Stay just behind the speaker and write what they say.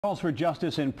Calls for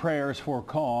justice and prayers for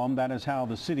calm. That is how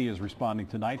the city is responding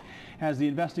tonight as the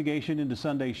investigation into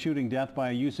Sunday's shooting death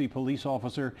by a UC police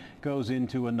officer goes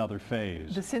into another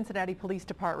phase. The Cincinnati Police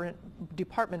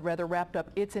Department wrapped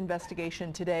up its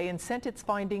investigation today and sent its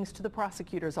findings to the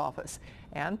prosecutor's office.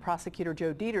 And Prosecutor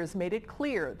Joe Dieters made it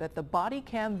clear that the body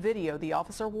cam video the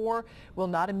officer wore will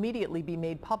not immediately be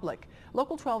made public.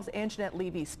 Local 12's Anjanette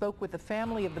Levy spoke with the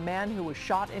family of the man who was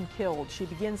shot and killed. She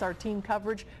begins our team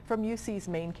coverage from UC's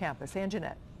main campus.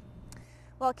 Anjanette.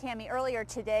 Well, Cammie, earlier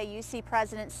today, UC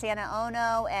President Santa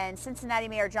Ono and Cincinnati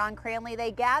Mayor John Cranley,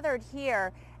 they gathered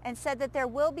here and said that there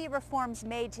will be reforms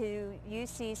made to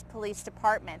UC's police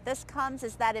department. This comes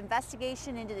as that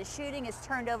investigation into the shooting is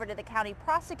turned over to the county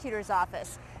prosecutor's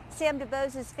office. Sam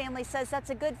DeBose's family says that's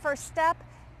a good first step,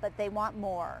 but they want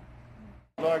more.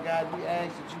 Lord God, we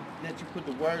ask that you put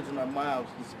the words in our mouths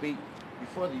to speak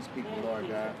before these people, Lord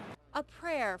God. A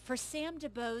prayer for Sam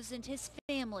DeBose and his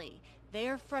family. They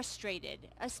are frustrated,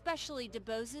 especially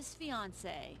DeBose's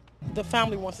fiance. The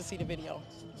family wants to see the video,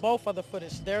 both of the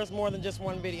footage. There's more than just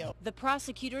one video. The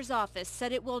prosecutor's office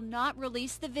said it will not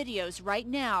release the videos right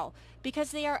now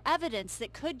because they are evidence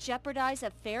that could jeopardize a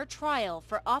fair trial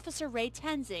for Officer Ray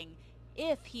Tenzing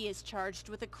if he is charged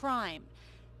with a crime.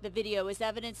 The video is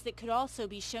evidence that could also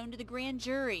be shown to the grand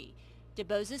jury.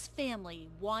 DeBose's family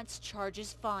wants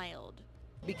charges filed.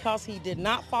 Because he did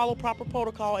not follow proper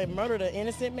protocol and murdered an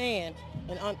innocent man,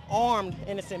 an unarmed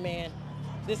innocent man,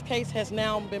 this case has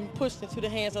now been pushed into the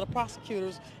hands of the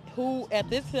prosecutors, who at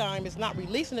this time is not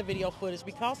releasing the video footage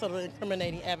because of the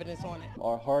incriminating evidence on it.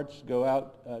 Our hearts go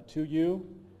out to you,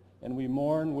 and we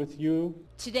mourn with you.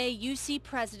 Today, UC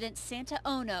President Santa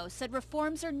Ono said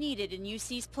reforms are needed in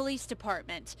UC's police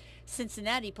department.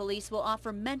 Cincinnati police will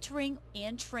offer mentoring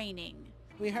and training.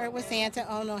 We heard what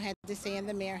Santa Ono had to say and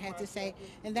the mayor had to say,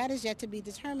 and that is yet to be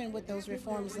determined what those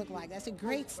reforms look like. That's a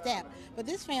great step, but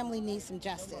this family needs some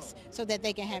justice so that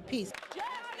they can have peace.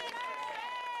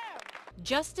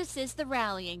 Justice is the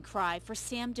rallying cry for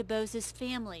Sam DeBose's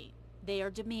family. They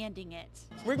are demanding it.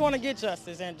 We're going to get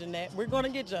justice, Anjanette. We're going to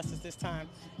get justice this time.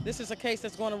 This is a case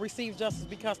that's going to receive justice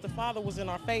because the father was in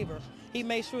our favor. He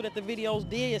made sure that the videos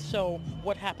did show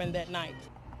what happened that night.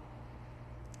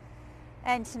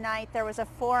 And tonight there was a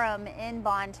forum in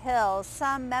Bond Hill.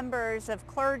 Some members of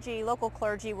clergy, local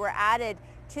clergy, were added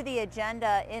to the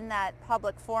agenda in that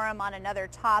public forum on another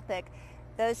topic.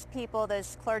 Those people,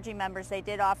 those clergy members, they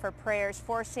did offer prayers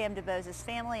for Sam DeBose's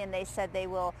family, and they said they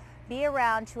will be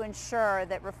around to ensure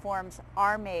that reforms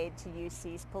are made to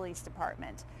UC's police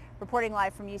department. Reporting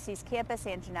live from UC's campus,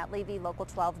 Anjanette Levy, Local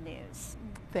 12 News.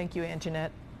 Thank you,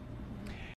 Anjanette.